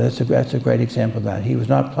that's a great example of that. He was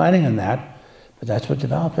not planning on that, but that's what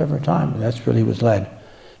developed over time. And that's really was led.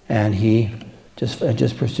 And he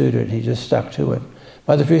just pursued it. He just stuck to it.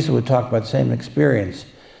 Mother Teresa would talk about the same experience,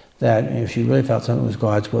 that if she really felt something was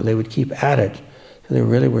God's will, they would keep at it. So they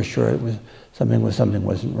really were sure it was something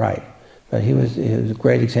wasn't right. But he was a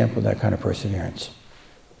great example of that kind of perseverance.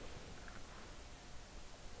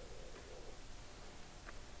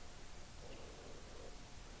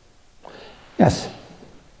 Yes?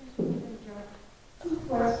 Two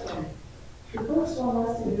questions. The first one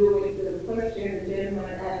has to do with the question the gentleman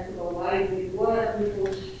asked about why is it what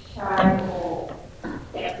people try or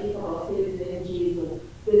skeptical or citizen in Jesus.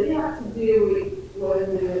 Does it have to do with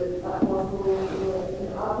when the apostles were in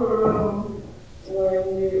the upper room, when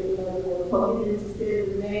they were forbidden to say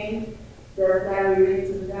the name, does that relate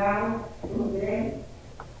to down from there?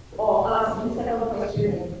 Or the second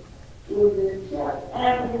question, would the church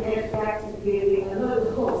ever get back to giving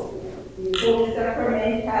another host? The Holy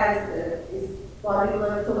Sacrament has its body,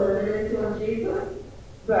 blood, soul, and divinity of Jesus,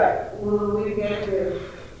 but will we get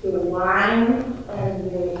the wine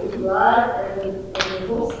and the blood and the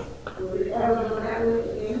host? Will we ever go that way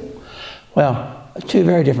again? Well, two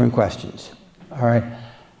very different questions, all right?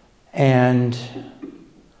 And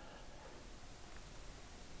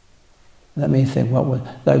let me think, let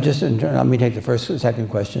me take the second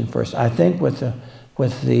question first. I think with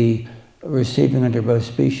the receiving under both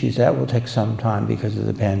species, that will take some time because of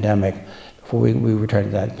the pandemic before we return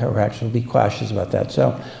to that. Perhaps we'll be cautious about that. So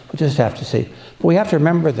we'll just have to see. But we have to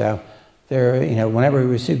remember, though, whenever we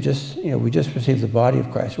receive we just receive the body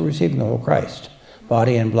of Christ, we're receiving the whole Christ,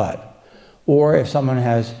 body and blood. Or if someone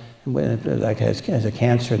has a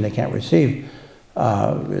cancer and they can't receive,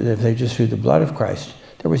 if they just receive the blood of Christ,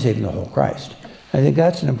 they're receiving the whole Christ. I think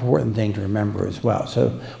that's an important thing to remember as well.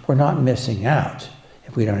 So we're not missing out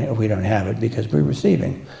if we don't have it, because we're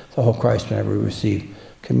receiving the whole Christ whenever we receive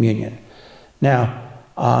communion. Now,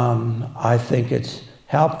 I think it's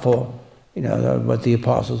helpful, what the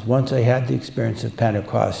apostles, once they had the experience of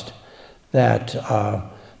Pentecost, that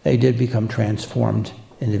they did become transformed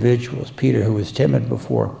individuals. Peter, who was timid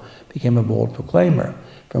before, became a bold proclaimer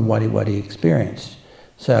from what he experienced.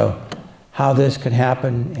 So how this can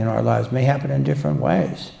happen in our lives may happen in different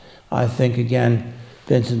ways. I think, again,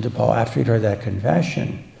 Vincent de Paul, after he'd heard that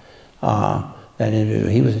confession,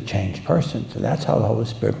 he was a changed person. So that's how the Holy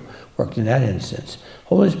Spirit worked in that instance.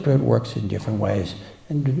 Holy Spirit works in different ways.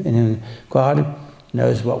 And God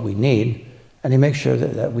knows what we need, and he makes sure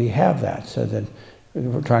that we have that, so that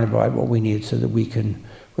we're trying to provide what we need so that we can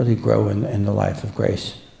really grow in the life of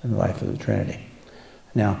grace and the life of the Trinity.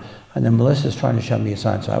 Now, and then Melissa's trying to show me a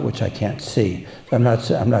sign, which I can't see. So I'm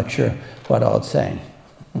not sure what all it's saying.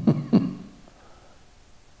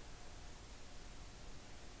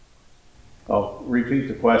 I'll repeat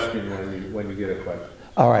the question when you get a question.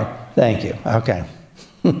 All right, thank you. Okay.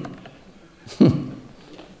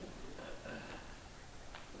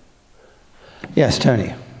 Yes,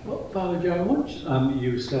 Tony. Well, Father John, once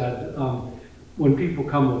you said when people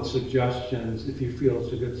come with suggestions, if you feel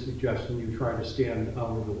it's a good suggestion, you try to stand out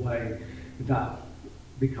of the way and not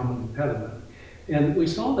become an impediment. And we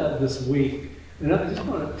saw that this week. And I just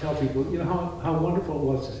want to tell people, how wonderful it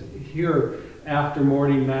was to hear after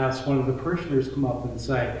morning mass one of the parishioners come up and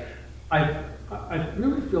say, I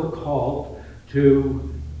really feel called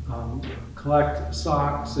to collect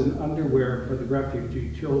socks and underwear for the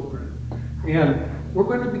refugee children. And we're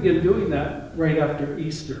going to begin doing that right after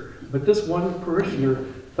Easter. But this one parishioner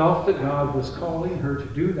felt that God was calling her to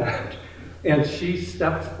do that. And she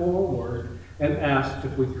stepped forward and asked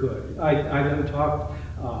if we could. I then talked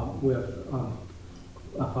with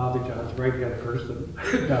Father John's right-hand person,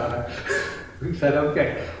 Donna, who said,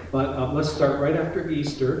 okay, but let's start right after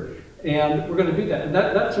Easter, and we're going to do that. And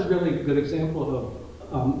that's a really good example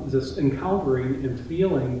of this encountering and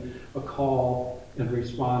feeling a call and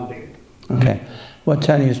responding. Okay. What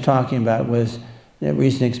Tony was talking about was a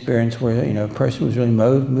recent experience where, you know, a person was really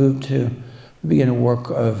moved to begin a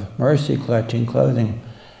work of mercy, collecting clothing.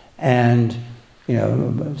 And, you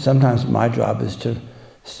know, sometimes my job is to,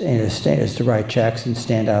 is to write checks and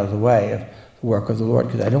stand out of the way of the work of the Lord,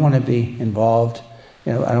 because I don't want to be involved,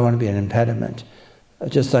 you know, I don't want to be an impediment.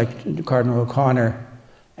 Just like Cardinal O'Connor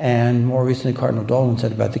and more recently Cardinal Dolan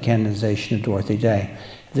said about the canonization of Dorothy Day.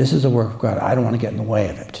 If this is the work of God, I don't want to get in the way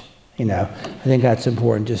of it. You know, I think that's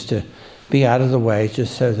important, just to be out of the way,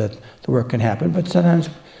 just so that the work can happen. But sometimes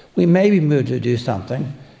we may be moved to do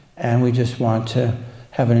something, and we just want to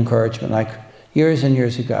have an encouragement. Like years and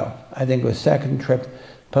years ago, I think it was the second trip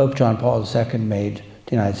Pope John Paul II made to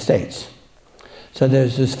the United States. So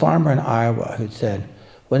there's this farmer in Iowa who said,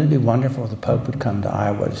 wouldn't it be wonderful if the Pope would come to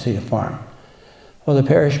Iowa to see the farm? Well, the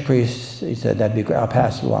parish priest, he said, that'd be great, I'll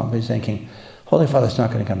pass it along. But he's thinking, Holy Father's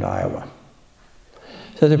not going to come to Iowa.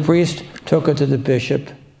 So the priest took it to the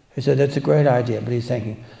bishop. He said, that's a great idea, but he's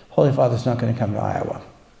thinking, Holy Father's not going to come to Iowa.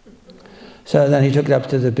 So then he took it up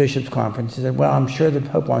to the bishop's conference. He said, well, I'm sure the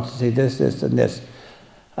Pope wants to see this, this, and this,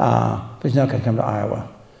 but he's not going to come to Iowa.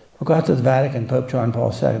 We'll go out to the Vatican, Pope John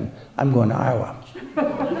Paul II, I'm going to Iowa.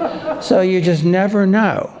 So you just never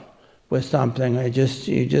know with something. You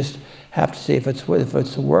just have to see if it's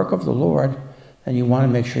the work of the Lord, then you want to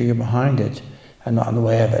make sure you're behind it and not in the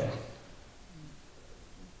way of it.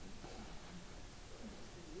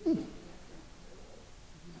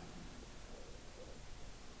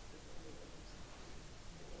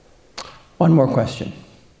 One more question,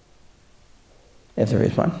 if there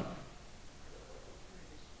is one.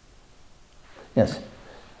 Yes,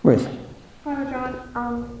 Ruth. Father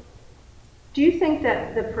John, do you think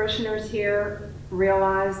that the parishioners here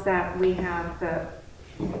realize that we have the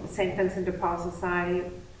St. Vincent de Paul Society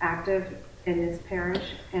active in this parish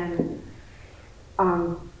and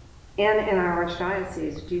in our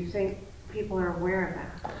archdiocese? Do you think people are aware of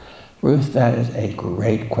that? Ruth, that is a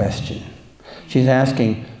great question. She's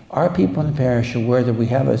asking, are people in the parish aware that we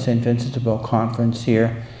have a St. Vincent de Paul conference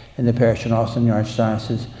here in the parish and also in the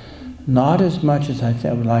archdiocese? Not as much as I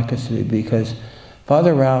would like us to be, because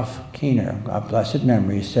Father Ralph Keener, of blessed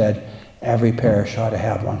memory, said every parish ought to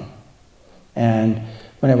have one. And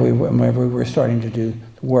whenever we were starting to do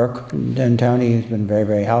work, and Tony has been very,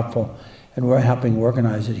 very helpful, and we're helping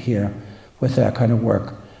organize it here with that kind of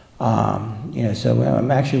work. You know, so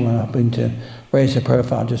I'm actually hoping to raise the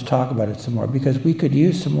profile, just talk about it some more, because we could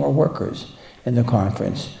use some more workers in the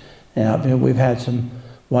conference. And you know, we've had some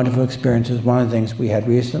wonderful experiences. One of the things we had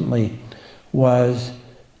recently was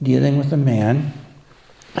dealing with a man,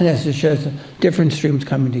 and as it shows the different streams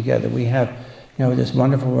coming together. We have, you know, this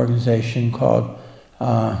wonderful organization called,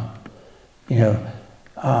 for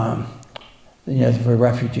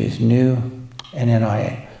refugees, NEW and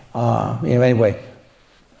NIA. Anyway,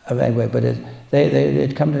 but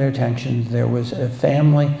it come to their attention. There was a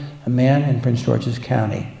family, a man in Prince George's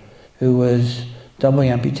County, who was doubly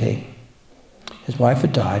amputee. His wife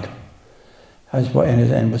had died,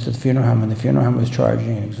 and was at the funeral home, and the funeral home was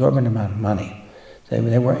charging an exorbitant amount of money.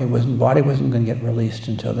 The body wasn't going to get released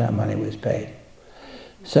until that money was paid.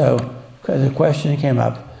 So the question came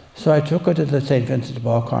up. So I took her to the St. Vincent de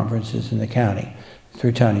Paul conferences in the county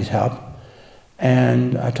through Tony's help,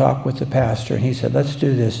 and I talked with the pastor, and he said, "Let's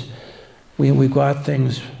do this. We got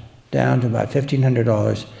things down to about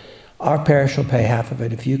 $1,500. Our parish will pay half of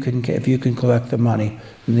it if you can collect the money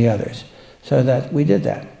from the others." So that we did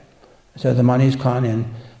that. So the money's gone in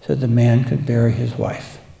so the man could bury his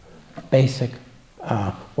wife. Basic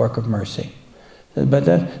work of mercy. But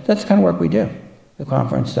that's the kind of work we do. The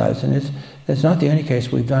conference does, and it's not the only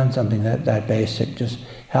case we've done something that basic, just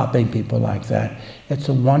helping people like that. It's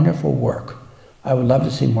a wonderful work. I would love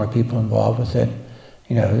to see more people involved with it.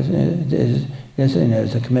 You know,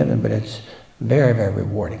 it's a commitment, but it's very, very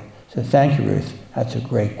rewarding. So thank you, Ruth. That's a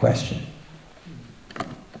great question.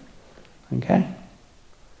 Okay?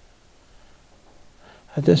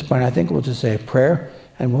 At this point, I think we'll just say a prayer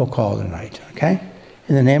and we'll call it a night, okay?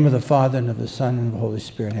 In the name of the Father, and of the Son, and of the Holy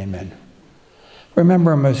Spirit, amen.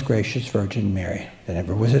 Remember, our most gracious Virgin Mary, that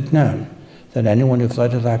never was it known that anyone who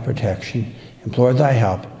fled to thy protection, implored thy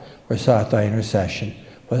help, or sought thy intercession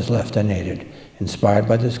was left unaided. Inspired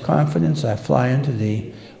by this confidence, I fly unto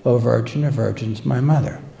thee, O Virgin of Virgins, my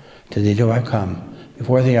Mother. To thee do I come,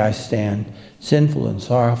 before thee I stand, sinful and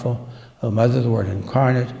sorrowful. O Mother of the Word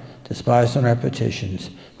incarnate, despise not our petitions,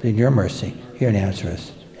 but in your mercy, hear and answer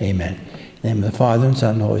us. Amen. In the name of the Father, and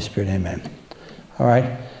Son, and Holy Spirit, amen. All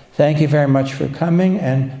right. Thank you very much for coming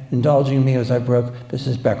and indulging me as I broke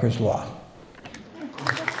Mrs. Becker's law.